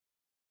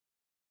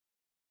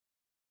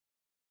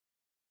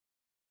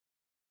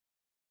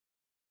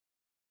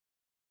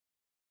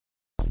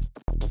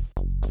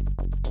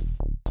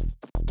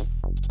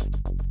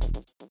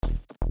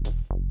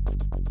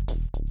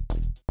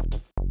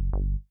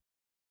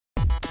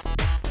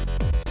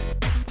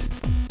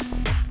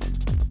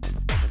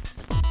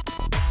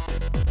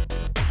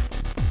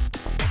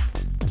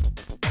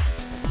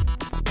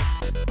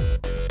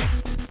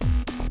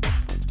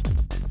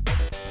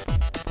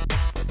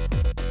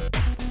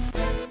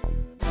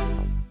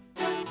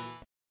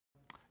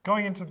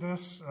Going into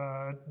this,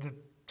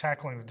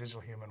 tackling the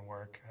digital human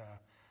work,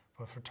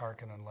 both for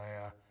Tarkin and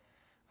Leia,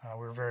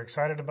 we were very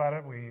excited about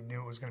it. We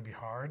knew it was going to be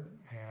hard,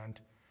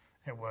 and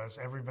it was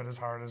every bit as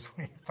hard as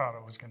we thought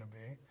it was going to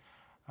be.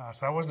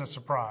 So that wasn't a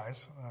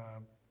surprise,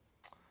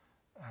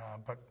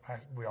 but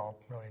we all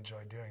really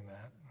enjoyed doing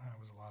that. It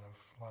was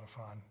a lot of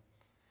fun.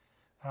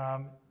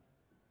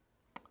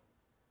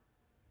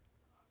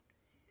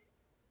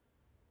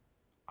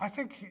 I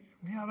think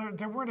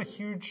there weren't a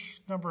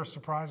huge number of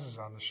surprises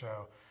on the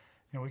show.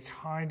 We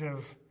kind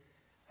of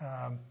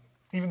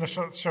even the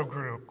show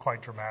grew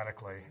quite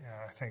dramatically.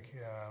 I think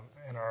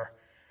in our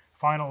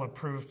final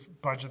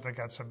approved budget that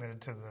got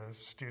submitted to the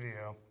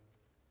studio,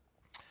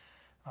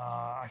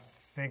 I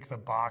think the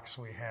box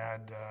we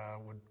had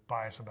would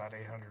buy us about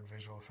 800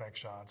 visual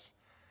effects shots,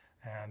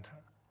 and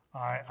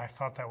I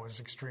thought that was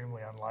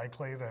extremely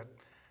unlikely that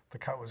the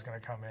cut was going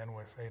to come in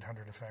with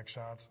 800 effect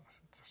shots.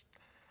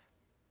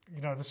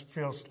 This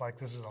feels like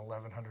this is an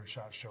 1,100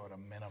 shot show at a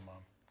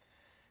minimum.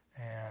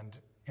 And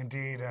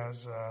indeed,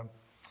 as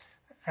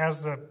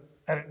the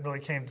edit really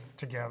came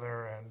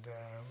together and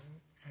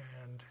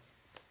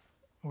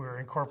we were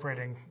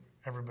incorporating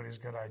everybody's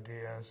good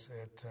ideas,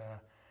 it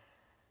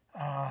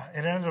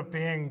ended up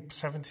being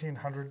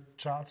 1,700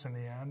 shots in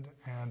the end.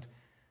 And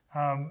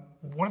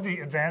one of the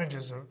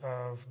advantages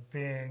of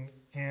being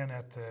in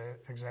at the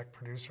exec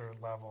producer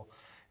level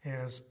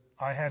is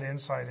I had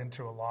insight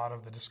into a lot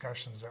of the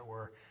discussions that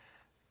were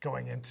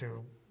going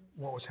into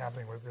what was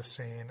happening with this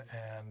scene,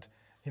 and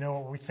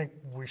we think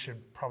we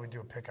should probably do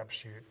a pickup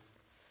shoot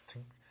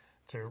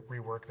to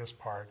rework this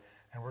part,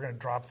 and we're going to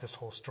drop this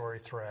whole story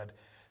thread,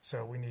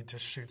 so we need to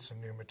shoot some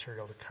new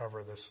material to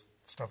cover this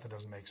stuff that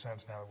doesn't make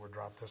sense now that we've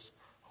dropped this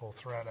whole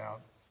thread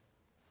out.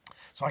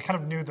 So I kind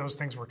of knew those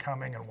things were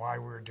coming and why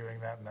we were doing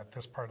that, and that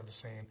this part of the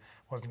scene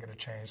wasn't going to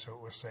change, so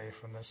it was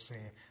safe. And this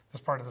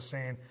part of the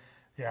scene,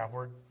 yeah,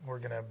 we're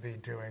going to be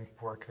doing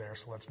work there,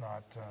 so let's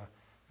not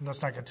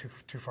get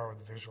too far with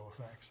the visual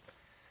effects.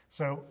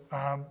 So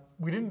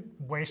we didn't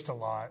waste a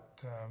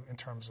lot in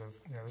terms of,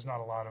 there's not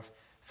a lot of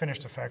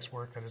finished effects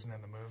work that isn't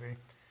in the movie.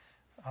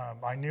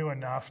 I knew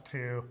enough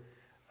to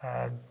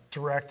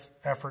direct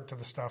effort to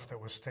the stuff that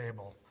was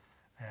stable,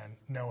 and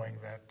knowing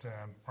that,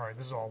 all right,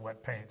 this is all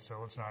wet paint, so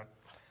let's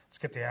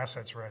get the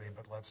assets ready,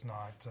 but let's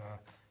not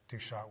do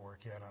shot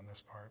work yet on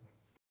this part.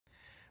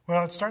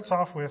 Well, it starts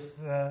off with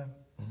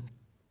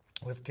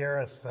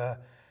Gareth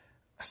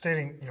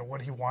stating,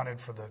 what he wanted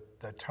for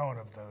the tone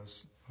of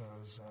those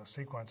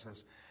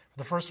sequences. For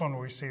the first one,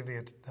 we see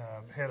the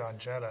hit on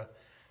Jeddah,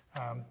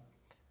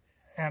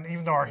 and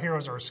even though our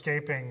heroes are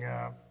escaping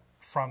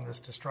from this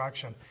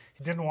destruction,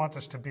 he didn't want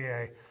this to be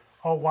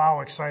oh wow,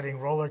 exciting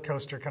roller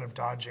coaster, kind of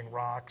dodging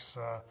rocks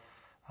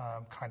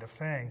kind of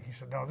thing. He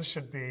said, no, this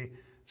should be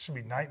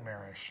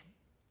nightmarish.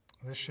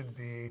 This should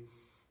be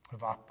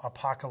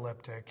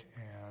apocalyptic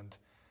and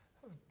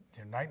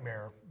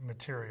nightmare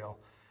material.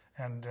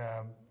 And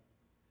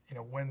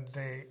when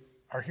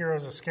our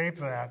heroes escape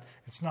that,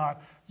 it's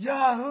not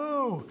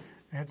Yahoo!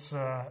 It's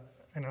sort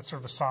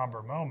of a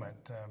somber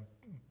moment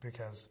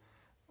because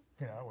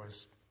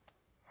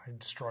I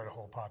destroyed a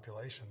whole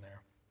population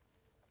there.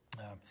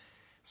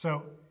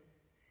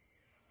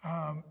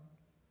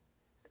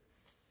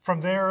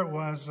 From there it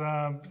was,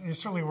 you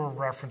certainly were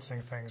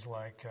referencing things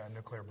like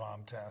nuclear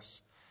bomb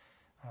tests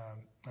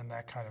and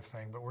that kind of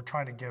thing, but we're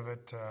trying to give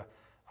it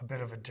a bit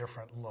of a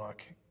different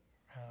look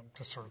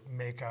to sort of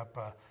make up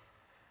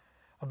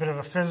a bit of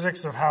a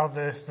physics of how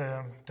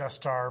the Death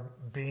Star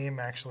beam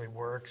actually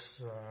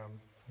works.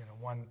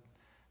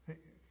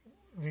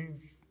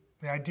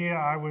 The idea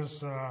I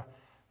was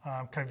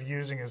kind of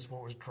using as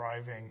what was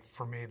driving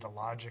for me the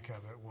logic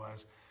of it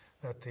was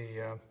that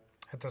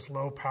at this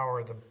low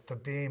power, the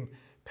beam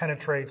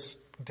penetrates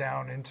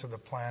down into the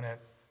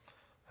planet,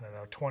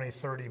 20,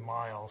 30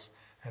 miles,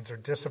 and so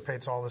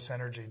dissipates all this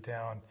energy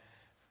down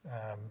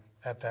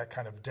at that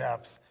kind of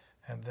depth,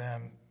 and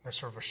then there's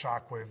sort of a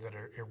shock wave that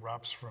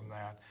erupts from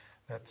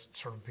that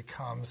sort of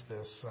becomes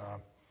this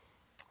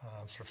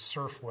sort of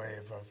surf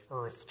wave of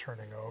Earth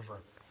turning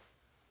over.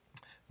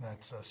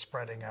 That's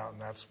spreading out,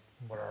 and that's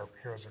what our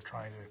heroes are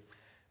trying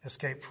to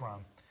escape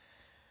from.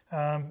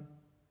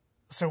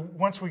 So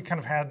once we kind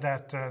of had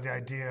that, the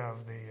idea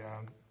of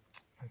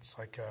it's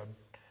like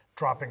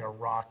dropping a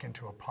rock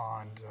into a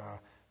pond,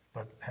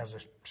 but has a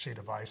sheet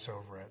of ice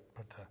over it,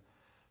 but the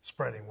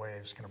spreading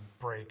waves kind of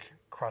break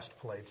crust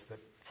plates that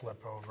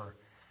flip over.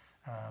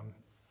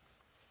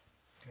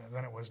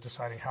 Then it was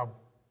deciding how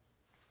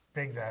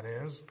big that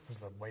is. Is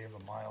the wave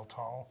a mile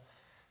tall?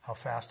 How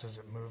fast is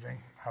it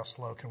moving? How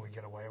slow can we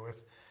get away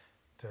with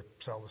to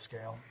sell the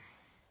scale?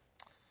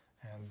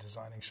 And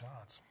designing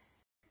shots.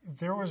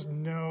 There was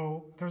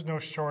no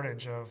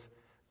shortage of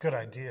good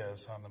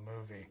ideas on the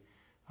movie.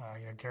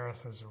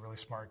 Gareth is a really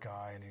smart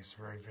guy, and he's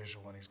very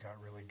visual, and he's got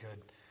really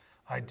good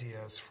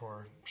ideas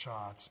for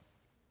shots.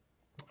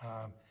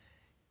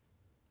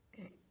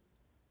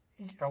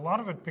 A lot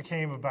of it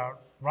became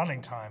about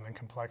running time and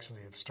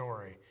complexity of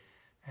story,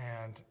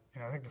 and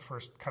I think the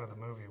first cut of the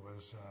movie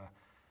was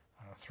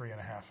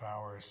 3.5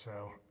 hours.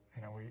 So,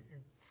 you know,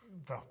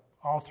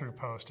 all through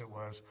post it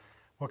was,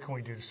 what can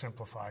we do to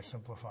simplify,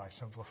 simplify,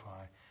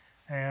 simplify?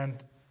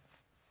 And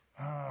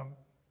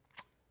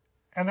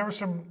there were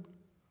some,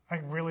 I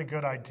think, really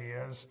good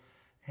ideas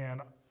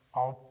in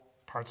all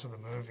parts of the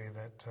movie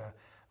that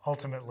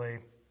ultimately,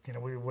 you know,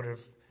 we would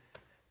have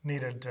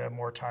needed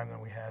more time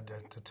than we had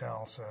to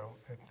tell. So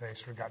they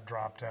sort of got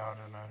dropped out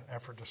in an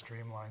effort to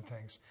streamline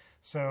things.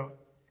 So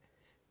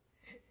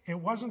it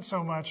wasn't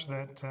so much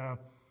that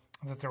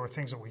that there were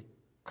things that we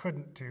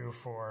couldn't do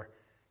for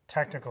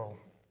technical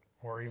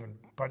or even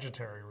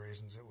budgetary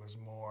reasons. It was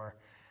more,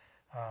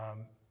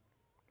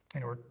 you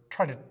know, we're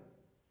trying to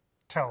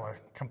tell a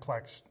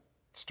complex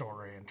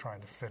story and trying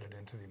to fit it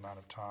into the amount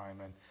of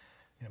time, and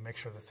you know, make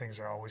sure that things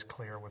are always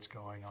clear what's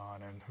going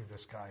on and who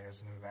this guy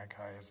is and who that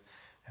guy is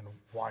and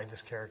why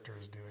this character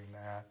is doing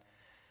that.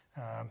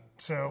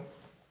 So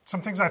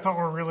some things I thought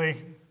were really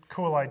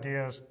cool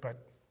ideas,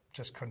 but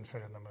just couldn't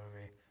fit in the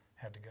movie,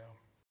 had to go.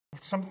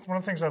 One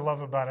of the things I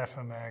love about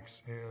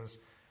FMX is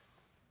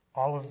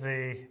all of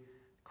the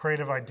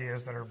creative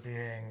ideas that are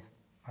being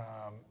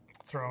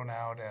thrown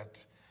out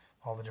at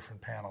all the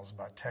different panels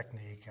about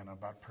technique and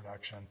about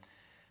production.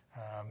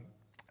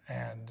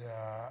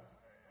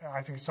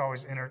 I think it's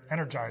always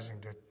energizing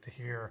to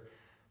hear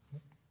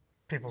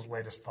people's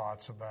latest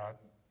thoughts about,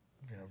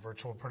 you know,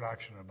 virtual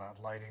production,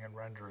 about lighting and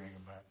rendering,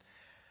 about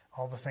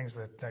all the things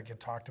that get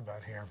talked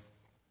about here.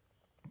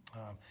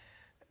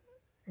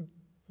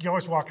 You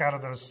always walk out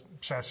of those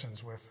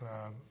sessions with,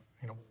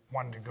 you know,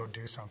 wanting to go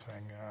do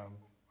something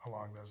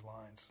along those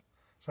lines.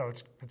 So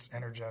it's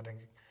energetic,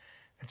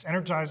 it's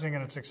energizing,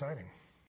 and it's exciting.